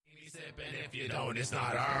And if you don't, it's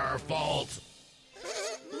not our fault.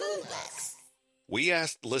 We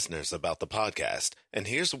asked listeners about the podcast, and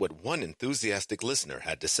here's what one enthusiastic listener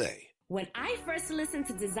had to say. When I first listened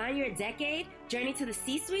to Design Your Decade, Journey to the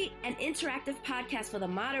C-Suite, an interactive podcast for the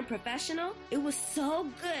modern professional, it was so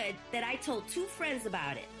good that I told 2 friends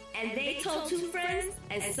about it. And they told 2 friends,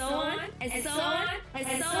 and so on, and so on,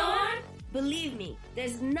 and so on. Believe me,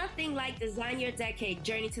 there's nothing like Design Your Decade,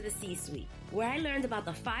 Journey to the C-Suite, where I learned about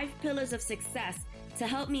the 5 pillars of success to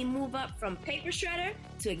help me move up from paper shredder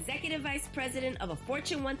to executive vice president of a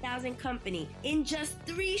Fortune 1000 company in just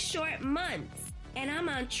 3 short months. And I'm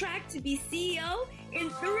on track to be CEO in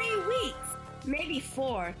 3 weeks. Maybe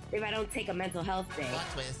 4 if I don't take a mental health day.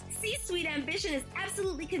 C-Suite ambition is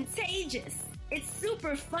absolutely contagious. It's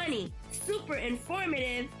super funny, super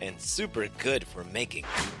informative, and super good for making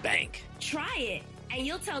bank. Try it, and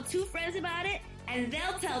you'll tell 2 friends about it, and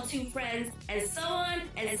they'll tell 2 friends, and so on,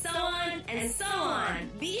 and so on, and so on.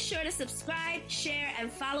 Be sure to subscribe, share, and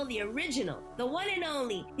follow the original, the one and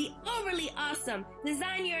only, the overly awesome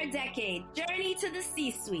Design Your Decade, Journey to the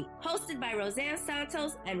C-Suite, hosted by Roseanne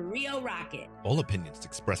Santos and Rio Rocket. All opinions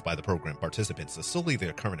expressed by the program participants are solely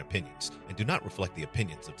their current opinions and do not reflect the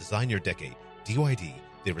opinions of Design Your Decade, DYD,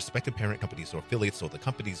 their respective parent companies or affiliates, or the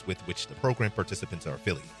companies with which the program participants are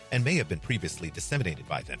affiliated, and may have been previously disseminated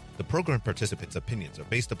by them. The program participants' opinions are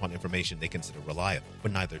based upon information they consider reliable,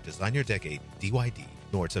 but neither Design Your Decade, DYD,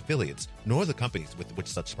 nor its affiliates, nor the companies with which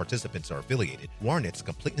such participants are affiliated, warrant its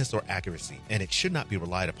completeness or accuracy, and it should not be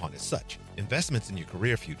relied upon as such. Investments in your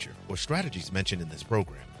career future or strategies mentioned in this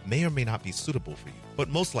program may or may not be suitable for you, but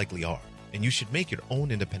most likely are, and you should make your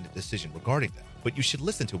own independent decision regarding them, but you should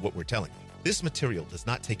listen to what we're telling you. This material does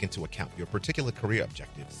not take into account your particular career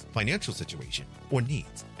objectives, financial situation, or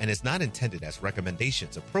needs, and is not intended as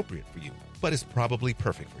recommendations appropriate for you, but is probably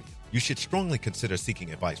perfect for you. You should strongly consider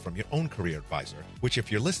seeking advice from your own career advisor, which,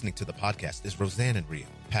 if you're listening to the podcast, is Roseanne and Rio.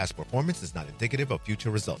 Past performance is not indicative of future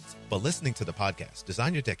results, but listening to the podcast,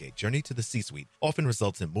 Design Your Decade, Journey to the C-Suite, often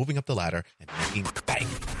results in moving up the ladder and making bank.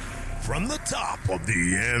 From the top of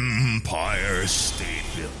the Empire State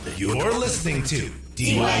Building, you're listening to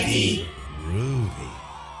DYD Groovy.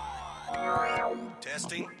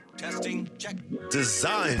 Testing, check.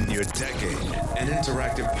 Design Your Decade, an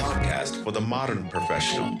interactive podcast for the modern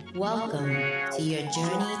professional. Welcome to your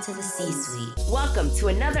journey to the C-Suite. Welcome to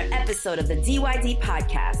another episode of the DYD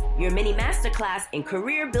Podcast, your mini masterclass in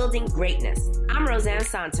career building greatness. I'm Roseanne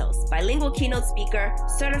Santos, bilingual keynote speaker,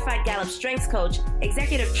 certified Gallup strengths coach,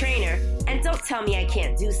 executive trainer, and don't tell me I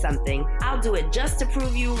can't do something. I'll do it just to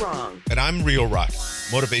prove you wrong. And I'm Rio Rocket,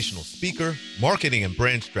 motivational speaker, marketing and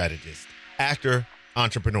brand strategist, actor,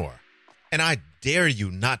 entrepreneur. And I dare you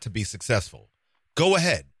not to be successful. Go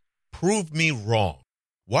ahead. Prove me wrong.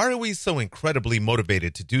 Why are we so incredibly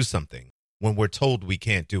motivated to do something when we're told we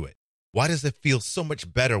can't do it? Why does it feel so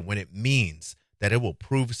much better when it means that it will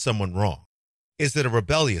prove someone wrong? Is it a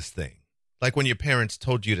rebellious thing? Like when your parents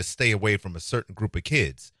told you to stay away from a certain group of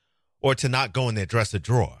kids, or to not go in their dresser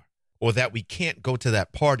drawer, or that we can't go to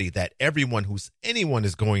that party that everyone who's anyone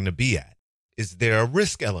is going to be at? Is there a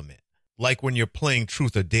risk element? Like when you're playing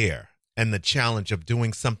Truth or Dare, and the challenge of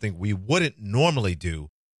doing something we wouldn't normally do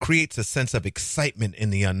creates a sense of excitement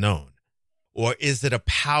in the unknown? Or is it a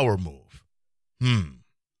power move?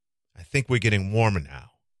 I think we're getting warmer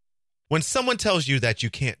now. When someone tells you that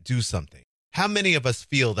you can't do something, how many of us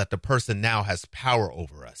feel that the person now has power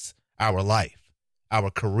over us, our life,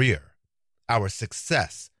 our career, our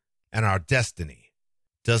success, and our destiny?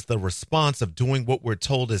 Does the response of doing what we're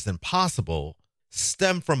told is impossible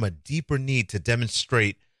stem from a deeper need to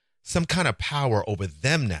demonstrate some kind of power over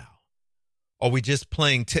them now? Are we just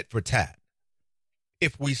playing tit for tat?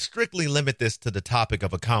 If we strictly limit this to the topic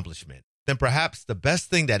of accomplishment, then perhaps the best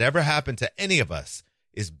thing that ever happened to any of us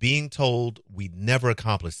is being told we'd never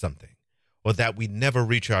accomplish something, or that we'd never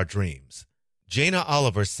reach our dreams. Jana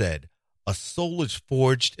Oliver said, "A soul is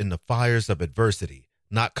forged in the fires of adversity,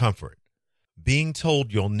 not comfort." Being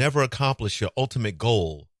told you'll never accomplish your ultimate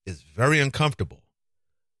goal is very uncomfortable.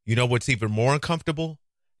 You know what's even more uncomfortable?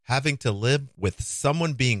 Having to live with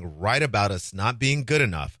someone being right about us not being good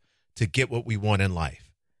enough to get what we want in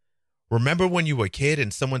life. Remember when you were a kid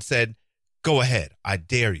and someone said, "Go ahead, I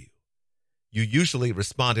dare you." You usually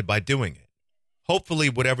responded by doing it. Hopefully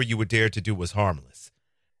whatever you were dared to do was harmless.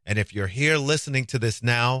 And if you're here listening to this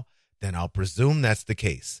now, then I'll presume that's the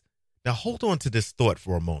case. Now hold on to this thought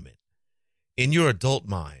for a moment. In your adult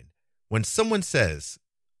mind, when someone says,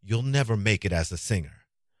 "You'll never make it as a singer,"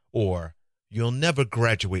 or "You'll never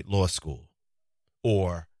graduate law school,"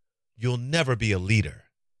 or "You'll never be a leader,"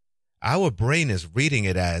 our brain is reading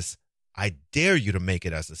it as, "I dare you to make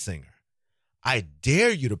it as a singer," I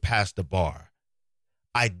dare you to pass the bar.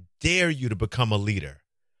 I dare you to become a leader.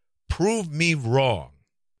 Prove me wrong.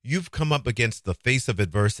 You've come up against the face of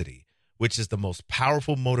adversity, which is the most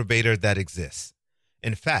powerful motivator that exists.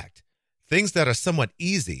 In fact, things that are somewhat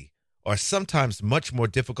easy are sometimes much more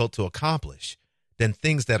difficult to accomplish than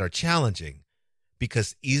things that are challenging,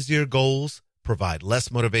 because easier goals provide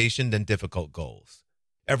less motivation than difficult goals.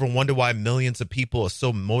 Ever wonder why millions of people are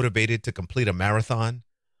so motivated to complete a marathon,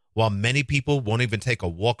 while many people won't even take a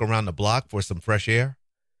walk around the block for some fresh air?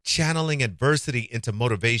 Channeling adversity into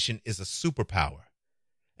motivation is a superpower,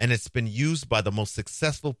 and it's been used by the most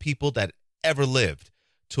successful people that ever lived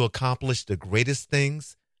to accomplish the greatest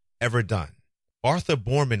things ever done. Arthur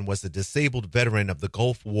Borman was a disabled veteran of the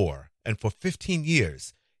Gulf War, and for 15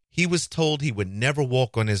 years, he was told he would never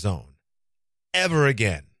walk on his own, ever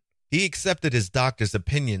again. He accepted his doctor's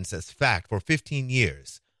opinions as fact for 15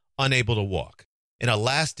 years, unable to walk. In a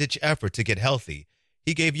last-ditch effort to get healthy,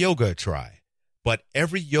 he gave yoga a try, but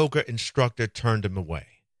every yoga instructor turned him away,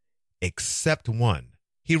 except one.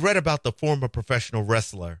 He read about the former professional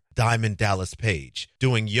wrestler Diamond Dallas Page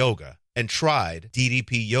doing yoga and tried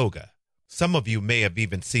DDP yoga. Some of you may have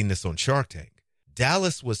even seen this on Shark Tank.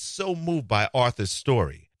 Dallas was so moved by Arthur's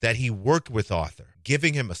story that he worked with Arthur,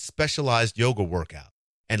 giving him a specialized yoga workout.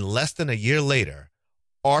 And less than a year later,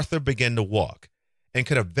 Arthur began to walk and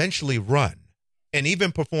could eventually run and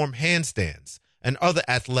even perform handstands and other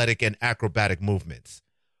athletic and acrobatic movements,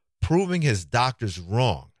 proving his doctors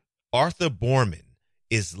wrong. Arthur Borman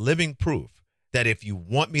is living proof that if you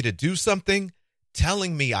want me to do something,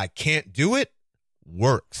 telling me I can't do it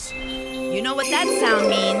works. You know what that sound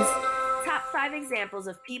means. Top 5 examples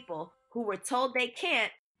of people who were told they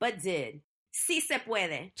can't, but did. Sí se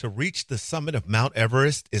puede. To reach the summit of Mount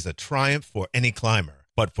Everest is a triumph for any climber.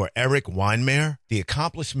 But for Eric Weinmeier, the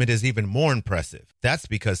accomplishment is even more impressive. That's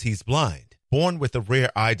because he's blind. Born with a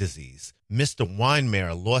rare eye disease, Mr.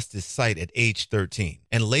 Weinmeier lost his sight at age 13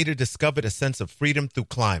 and later discovered a sense of freedom through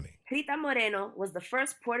climbing. Rita Moreno was the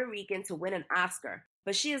first Puerto Rican to win an Oscar,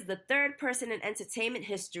 but she is the third person in entertainment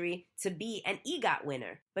history to be an EGOT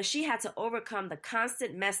winner. But she had to overcome the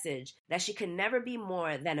constant message that she could never be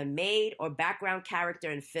more than a maid or background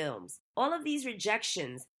character in films. All of these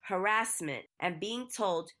rejections, harassment, and being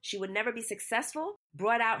told she would never be successful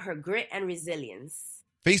brought out her grit and resilience.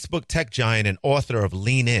 Facebook tech giant and author of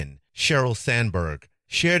Lean In, Sheryl Sandberg,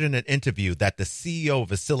 shared in an interview that the CEO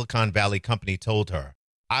of a Silicon Valley company told her,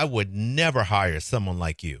 "I would never hire someone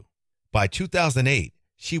like you." By 2008,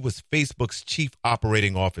 she was Facebook's chief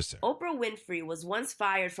operating officer. Oprah Winfrey was once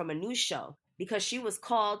fired from a news show because she was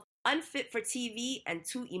called unfit for TV and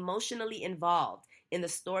too emotionally involved in the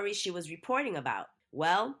stories she was reporting about.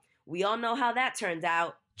 Well, we all know how that turned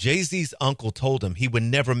out. Jay-Z's uncle told him he would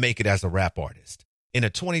never make it as a rap artist. In a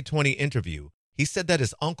 2020 interview, he said that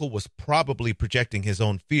his uncle was probably projecting his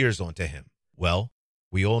own fears onto him. Well,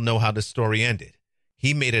 we all know how the story ended.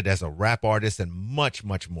 He made it as a rap artist and much,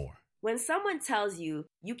 much more. When someone tells you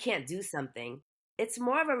you can't do something, it's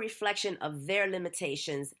more of a reflection of their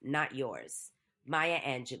limitations, not yours. Maya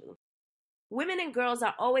Angelou. Women and girls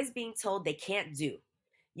are always being told they can't do.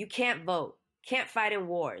 You can't vote, can't fight in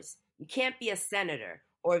wars, you can't be a senator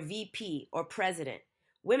or VP or president.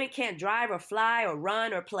 Women can't drive or fly or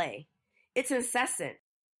run or play. It's incessant.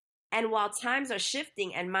 And while times are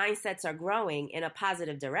shifting and mindsets are growing in a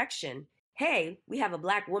positive direction, hey, we have a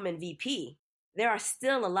Black woman VP. There are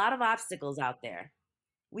still a lot of obstacles out there.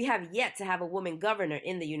 We have yet to have a woman governor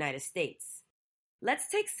in the United States. Let's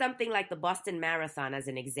take something like the Boston Marathon as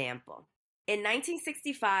an example. In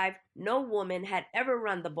 1965, no woman had ever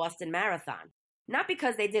run the Boston Marathon. Not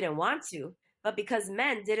because they didn't want to, but because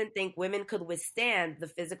men didn't think women could withstand the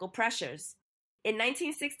physical pressures. In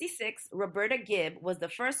 1966, Roberta Gibb was the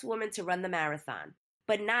first woman to run the marathon,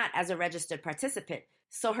 but not as a registered participant,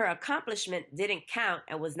 so her accomplishment didn't count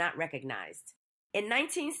and was not recognized. In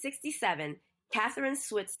 1967, Catherine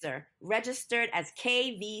Switzer registered as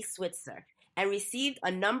KV Switzer and received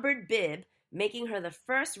a numbered bib, making her the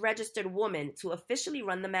first registered woman to officially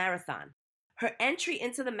run the marathon. Her entry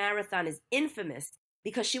into the marathon is infamous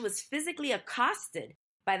because she was physically accosted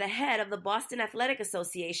by the head of the Boston Athletic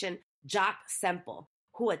Association, Jock Semple,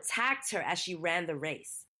 who attacked her as she ran the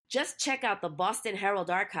race. Just check out the Boston Herald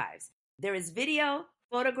archives. There is video,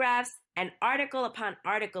 photographs, and article upon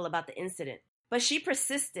article about the incident. But she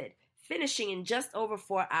persisted, finishing in just over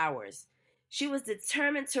 4 hours. She was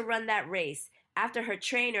determined to run that race after her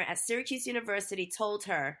trainer at Syracuse University told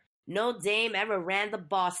her, "No dame ever ran the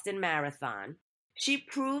Boston Marathon." She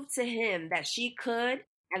proved to him that she could,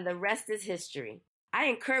 and the rest is history. I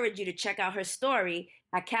encourage you to check out her story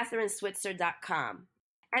at CatherineSwitzer.com.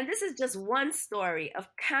 And this is just one story of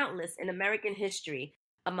countless in American history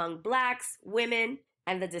among Blacks, women,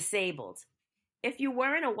 and the disabled. If you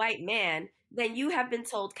weren't a white man, then you have been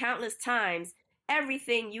told countless times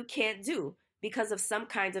everything you can't do because of some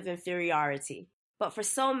kind of inferiority. But for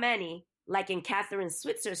so many, like in Catherine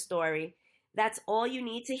Switzer's story, that's all you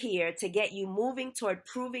need to hear to get you moving toward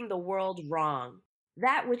proving the world wrong.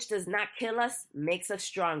 That which does not kill us makes us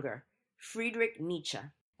stronger. Friedrich Nietzsche.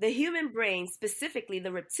 The human brain, specifically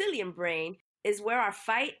the reptilian brain, is where our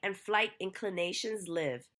fight and flight inclinations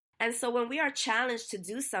live. And so when we are challenged to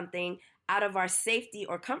do something out of our safety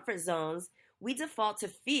or comfort zones, we default to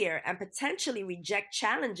fear and potentially reject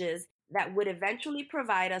challenges that would eventually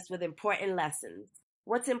provide us with important lessons.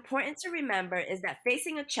 What's important to remember is that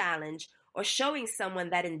facing a challenge or showing someone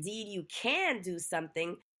that indeed you can do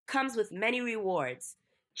something comes with many rewards.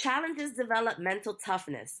 Challenges develop mental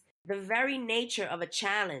toughness. The very nature of a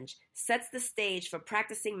challenge sets the stage for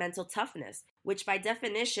practicing mental toughness, which by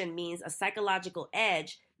definition means a psychological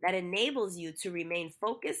edge that enables you to remain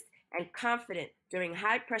focused and confident during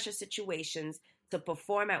high-pressure situations to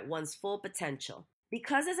perform at one's full potential.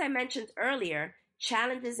 Because, as I mentioned earlier,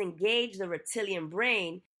 challenges engage the reptilian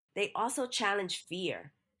brain, they also challenge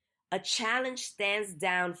fear. A challenge stands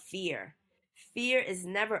down fear. Fear is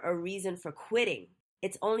never a reason for quitting.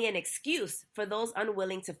 It's only an excuse for those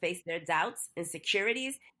unwilling to face their doubts,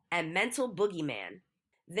 insecurities, and mental boogeyman.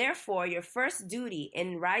 Therefore, your first duty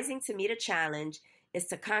in rising to meet a challenge is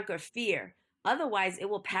to conquer fear. Otherwise, it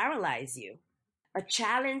will paralyze you. A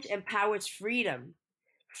challenge empowers freedom.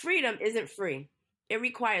 Freedom isn't free. It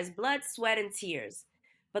requires blood, sweat, and tears.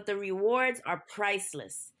 But the rewards are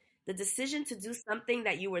priceless. The decision to do something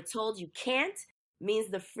that you were told you can't means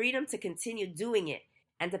the freedom to continue doing it,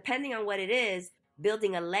 and depending on what it is,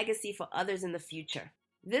 building a legacy for others in the future.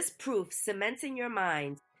 This proof cements in your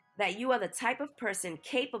mind that you are the type of person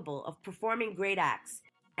capable of performing great acts,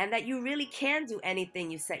 and that you really can do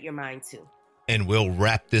anything you set your mind to. And we'll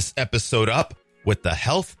wrap this episode up with the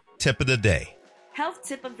health tip of the day. Health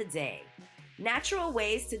tip of the day. Natural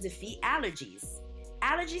ways to defeat allergies.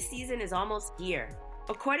 Allergy season is almost here.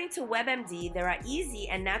 According to WebMD, there are easy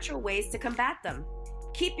and natural ways to combat them.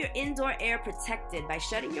 Keep your indoor air protected by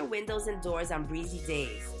shutting your windows and doors on breezy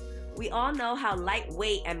days. We all know how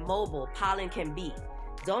lightweight and mobile pollen can be.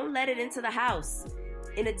 Don't let it into the house.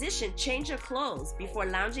 In addition, change your clothes before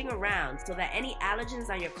lounging around so that any allergens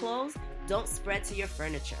on your clothes don't spread to your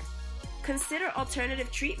furniture. Consider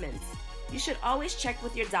alternative treatments. You should always check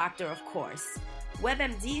with your doctor, of course.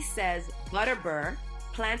 WebMD says butterbur,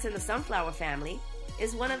 plant in the sunflower family,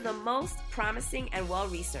 is one of the most promising and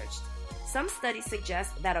well-researched. Some studies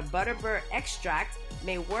suggest that a butterbur extract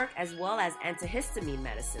may work as well as antihistamine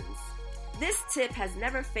medicines. This tip has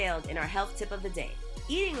never failed in our health tip of the day.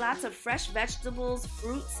 Eating lots of fresh vegetables,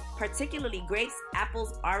 fruits, particularly grapes,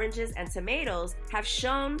 apples, oranges, and tomatoes, have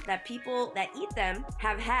shown that people that eat them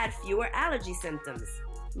have had fewer allergy symptoms.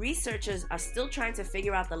 Researchers are still trying to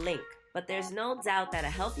figure out the link, but there's no doubt that a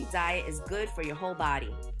healthy diet is good for your whole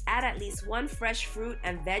body. Add at least one fresh fruit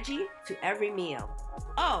and veggie to every meal.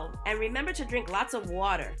 Oh, and remember to drink lots of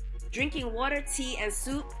water. Drinking water, tea, and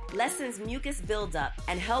soup lessens mucus buildup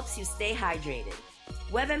and helps you stay hydrated.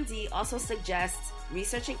 WebMD also suggests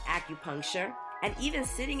researching acupuncture and even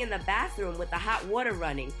sitting in the bathroom with the hot water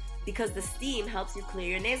running because the steam helps you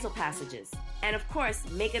clear your nasal passages. And of course,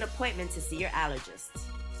 make an appointment to see your allergist.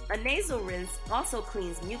 A nasal rinse also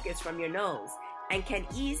cleans mucus from your nose and can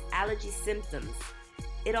ease allergy symptoms.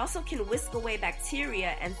 It also can whisk away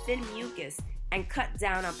bacteria and thin mucus and cut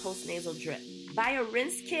down on postnasal drip. Buy a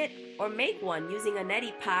rinse kit or make one using a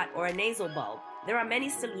neti pot or a nasal bulb. There are many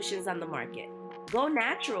solutions on the market. Go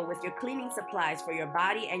natural with your cleaning supplies for your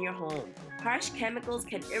body and your home. Harsh chemicals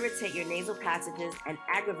can irritate your nasal passages and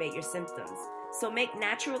aggravate your symptoms. So make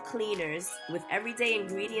natural cleaners with everyday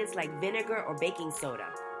ingredients like vinegar or baking soda.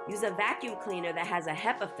 Use a vacuum cleaner that has a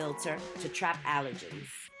HEPA filter to trap allergens.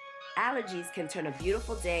 Allergies can turn a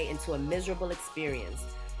beautiful day into a miserable experience.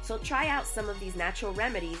 So try out some of these natural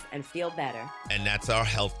remedies and feel better. And that's our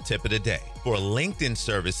health tip of the day. For LinkedIn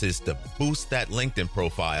services to boost that LinkedIn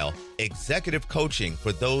profile, executive coaching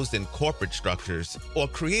for those in corporate structures, or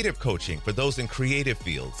creative coaching for those in creative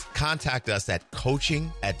fields, contact us at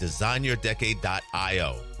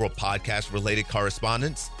coaching@designyourdecade.io. For podcast-related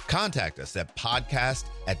correspondence, contact us at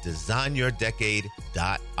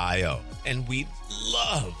podcast@designyourdecade.io. And we'd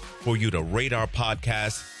love for you to rate our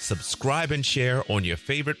podcast, subscribe, and share on your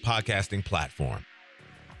favorite podcasting platform.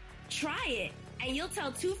 Try it, and you'll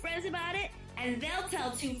tell 2 friends about it, And they'll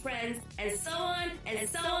tell two friends, and so on, and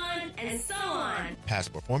so on, and so on.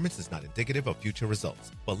 Past performance is not indicative of future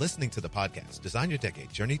results, but listening to the podcast, Design Your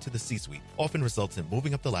Decade, Journey to the C-Suite, often results in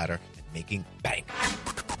moving up the ladder and making bank.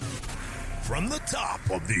 From the top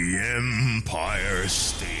of the Empire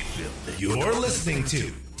State Building, you're listening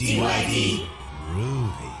to DYD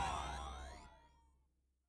Groovy.